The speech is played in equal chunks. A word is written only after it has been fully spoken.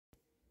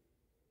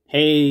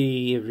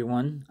Hey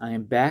everyone, I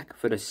am back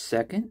for the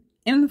second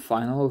and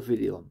final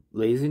video.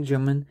 Ladies and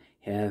gentlemen,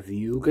 have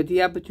you got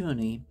the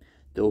opportunity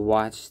to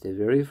watch the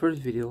very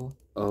first video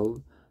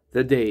of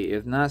the day?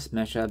 If not,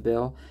 smash that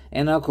bell,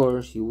 and of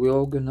course you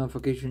will get a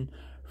notification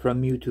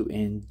from YouTube.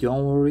 And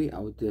don't worry, I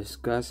will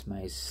discuss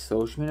my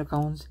social media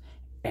accounts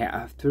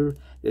after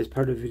this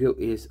part of the video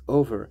is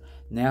over.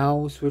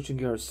 Now switching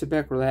gears, sit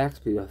back, relax,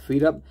 put your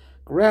feet up,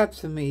 grab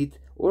some meat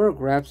or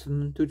grab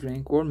some to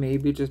drink, or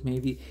maybe, just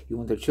maybe, you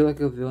want to chill like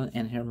a villain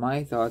and hear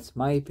my thoughts,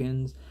 my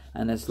opinions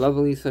on this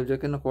lovely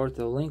subject. And of course,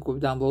 the link will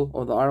be down below,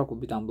 or the article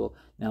will be down below.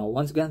 Now,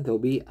 once again, there'll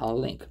be a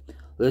link.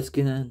 Let's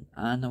get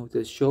on with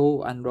the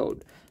show on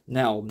road.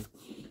 Now,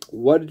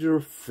 what is your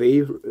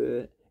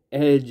favorite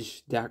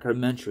Edge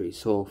documentary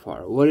so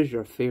far? What is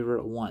your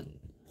favorite one?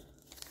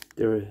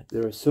 There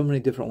are so many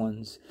different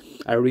ones.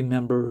 I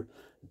remember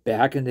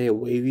back in the day,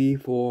 way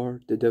before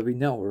the WWE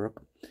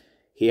Network,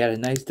 he had a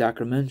nice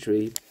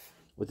documentary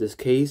with this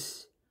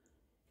case.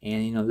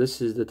 And, you know,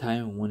 this is the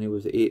time when he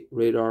was a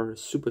radar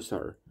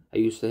superstar. I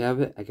used to have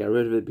it. I got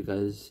rid of it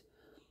because...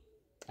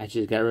 I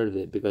just got rid of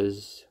it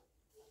because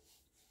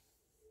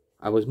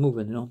I was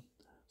moving, you know.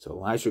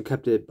 So I should have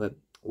kept it, but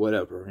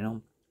whatever, you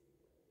know.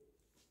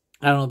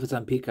 I don't know if it's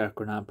on Peacock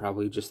or not.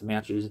 Probably just the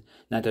matches,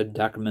 not the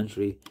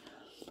documentary.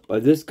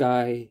 But this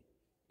guy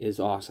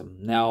is awesome.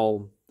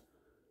 Now,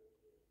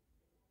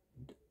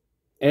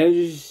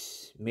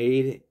 Edge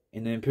made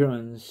an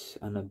appearance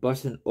on a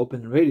Bustin'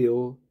 Open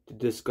Radio to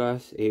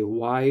discuss a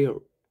wide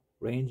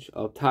range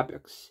of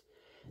topics.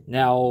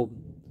 Now,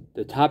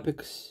 the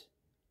topics,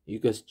 you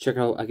guys check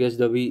out, I guess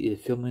WWE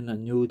is filming a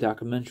new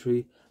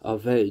documentary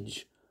of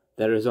Edge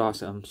that is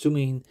awesome. I'm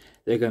assuming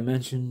they're going to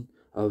mention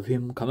of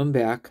him coming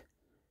back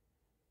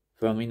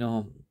from, you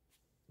know,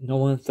 no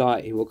one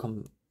thought he will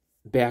come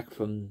back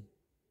from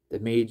the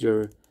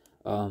major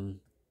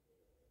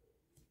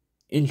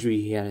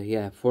injury he had. He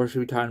had forced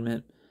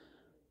retirement.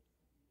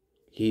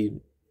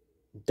 He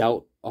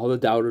doubt all the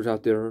doubters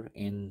out there,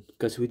 and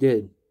guess who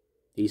did?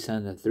 He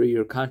signed a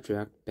 3-year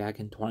contract back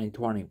in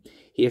 2020.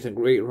 He has some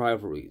great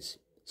rivalries,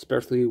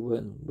 especially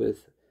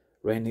with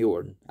Randy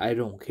Orton. I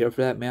don't care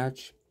for that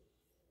match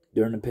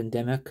during the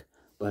pandemic,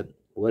 but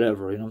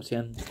whatever, you know what I'm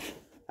saying?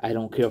 I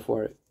don't care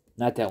for it.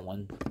 Not that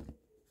one.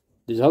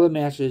 There's other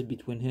matches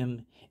between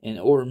him and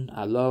Orton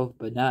I love,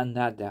 but not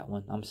that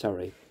one. I'm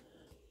sorry.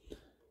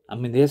 I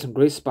mean, they had some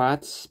great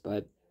spots,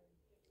 but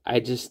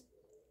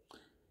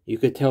you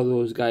could tell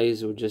those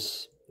guys were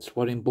just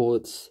sweating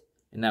bullets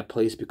in that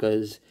place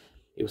because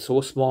it was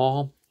so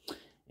small,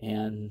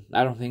 and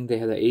I don't think they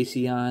had the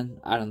AC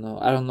on. I don't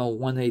know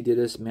when they did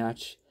this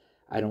match.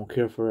 I don't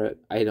care for it.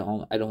 I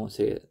don't want to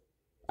say it.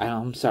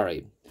 I'm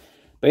sorry.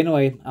 But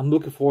anyway, I'm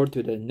looking forward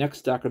to the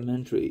next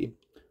documentary.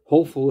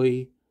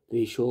 Hopefully,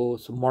 they show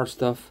some more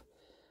stuff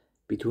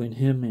between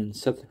him and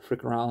Seth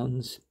freaking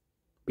Rollins,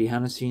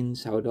 behind the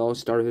scenes, how it all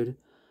started,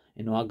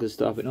 and all good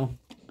stuff, you know.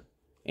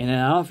 And then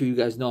I don't know if you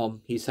guys know,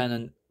 he signed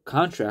a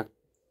contract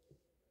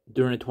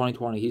during the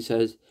 2020. He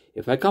says,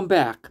 if I come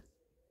back,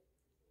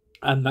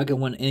 I'm not going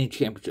to win any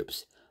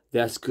championships.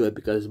 That's good,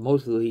 because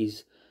most of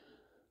these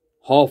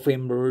Hall of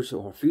Famers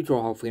or future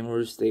Hall of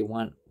Famers, they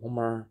want one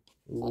more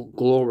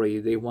glory.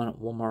 They want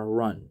one more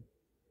run.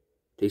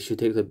 They should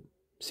take the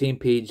same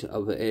page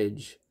of the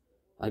Edge.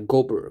 Like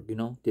Goldberg, you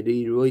know. Did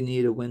he really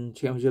need to win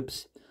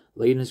championships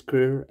late in his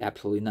career?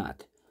 Absolutely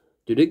not.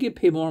 Do they get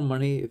paid more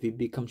money if he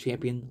become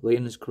champion late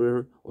in his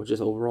career or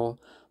just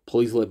overall?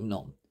 Please let me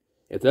know.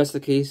 If that's the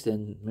case,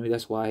 then maybe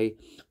that's why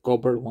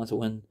Goldberg wants to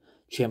win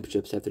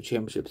championships after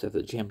championships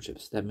after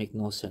championships. That makes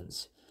no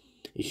sense.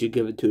 You should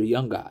give it to the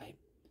young guy.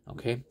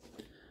 Okay?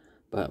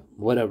 But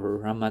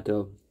whatever. I'm not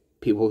the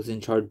people who's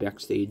in charge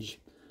backstage.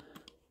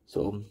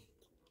 So,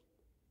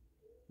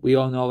 we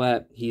all know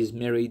that he's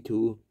married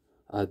to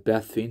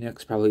Beth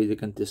Phoenix. Probably they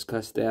can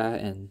discuss that,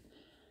 and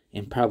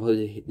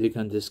probably they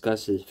can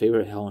discuss his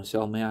favorite Hell in a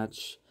Cell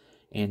match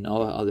and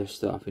all that other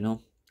stuff, you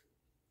know.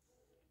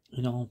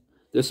 You know,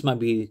 this might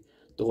be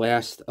the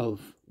last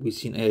of we've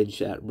seen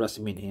Edge at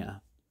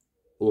WrestleMania,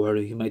 or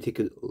he might take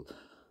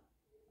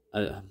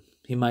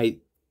he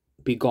might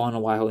be gone a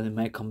while and he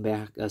might come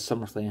back at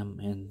SummerSlam,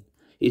 and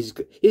he's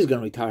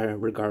gonna retire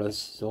regardless.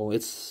 So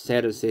it's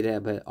sad to say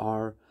that, but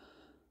our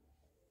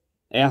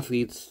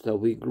athletes that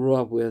we grew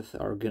up with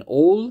are getting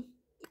old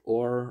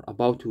or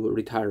about to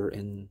retire,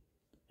 and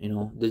you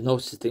know, there's no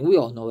such thing. We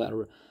all know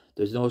that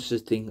there's no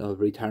such thing of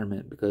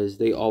retirement, because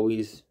they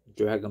always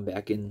drag them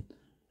back in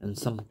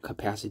some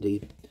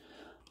capacity.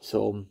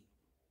 So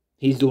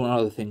he's doing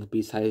other things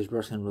besides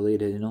wrestling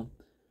related, you know.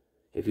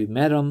 If you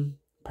met him,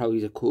 probably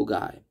he's a cool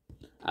guy.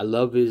 I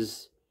love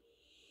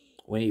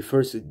when he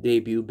first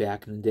debuted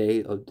back in the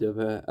day of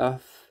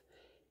WWF,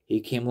 he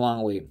came a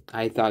long way.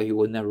 I thought he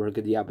would never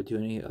get the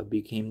opportunity of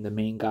becoming the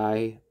main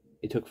guy.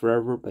 It took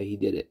forever, but he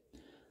did it.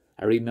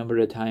 I remember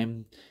the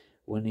time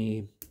when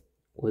he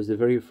was the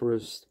very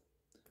first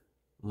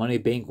Money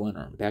Bank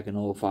winner back in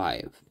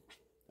 2005,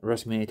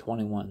 WrestleMania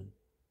 21,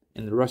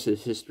 and the rest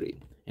is history.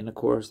 And of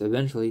course,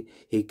 eventually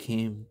he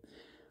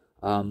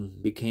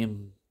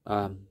became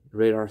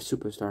radar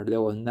superstar.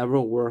 That will never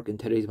work in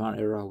today's modern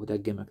era with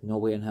that gimmick. No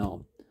way in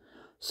hell.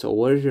 So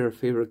what is your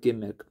favorite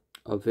gimmick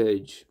of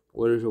Edge?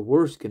 What is your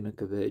worst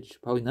gimmick of Edge?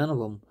 Probably none of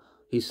them.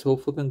 He's so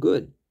flipping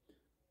good.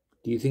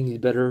 Do you think he's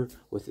better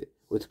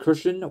with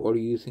Christian, or do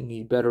you think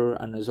he's better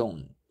on his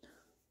own?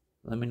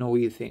 Let me know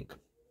what you think.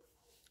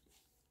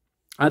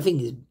 I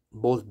think he's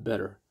both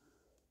better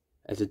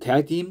as a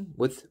tag team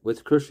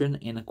with Christian,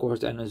 and of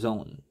course on his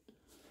own.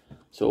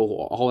 So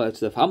all that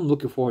stuff. I'm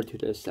looking forward to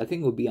this. I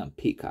think it will be on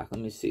Peacock. Let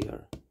me see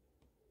here.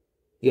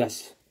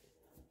 Yes.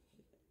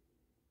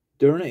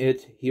 During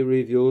it, he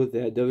revealed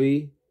that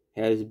WWE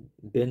has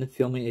been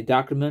filming a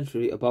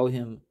documentary about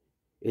him.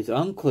 It's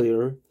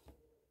unclear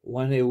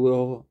when it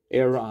will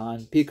air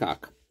on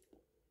Peacock.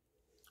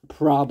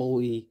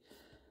 Probably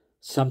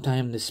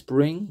sometime this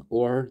spring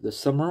or the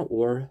summer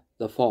or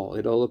the fall.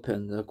 It all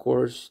depends. Of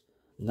course,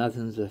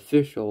 nothing's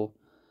official.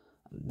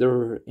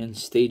 They're in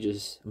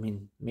stages. I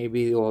mean,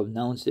 maybe they'll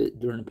announce it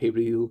during the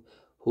pay-per-view.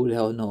 Who the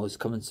hell knows?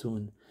 Coming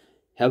soon.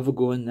 Have a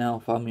good one now.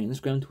 Follow me on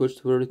Instagram, Twitch,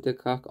 Twitter,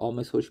 TikTok. All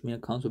my social media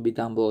accounts will be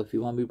down below. If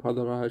you want to be part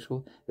of our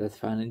show, that's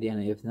fine and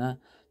dandy. If not,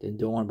 then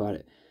don't worry about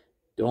it.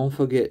 Don't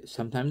forget,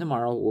 sometime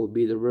tomorrow will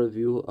be the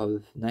review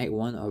of Night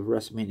 1 of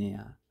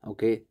WrestleMania.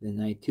 Okay? Then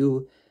Night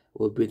 2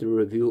 will be the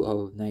review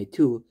of Night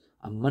 2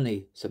 on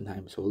Monday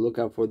sometime. So look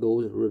out for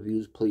those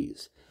reviews,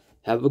 please.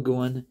 Have a good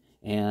one,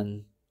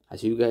 and I'll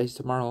see you guys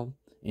tomorrow.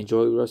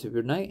 Enjoy the rest of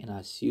your night, and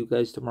I'll see you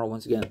guys tomorrow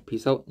once again.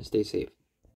 Peace out and stay safe.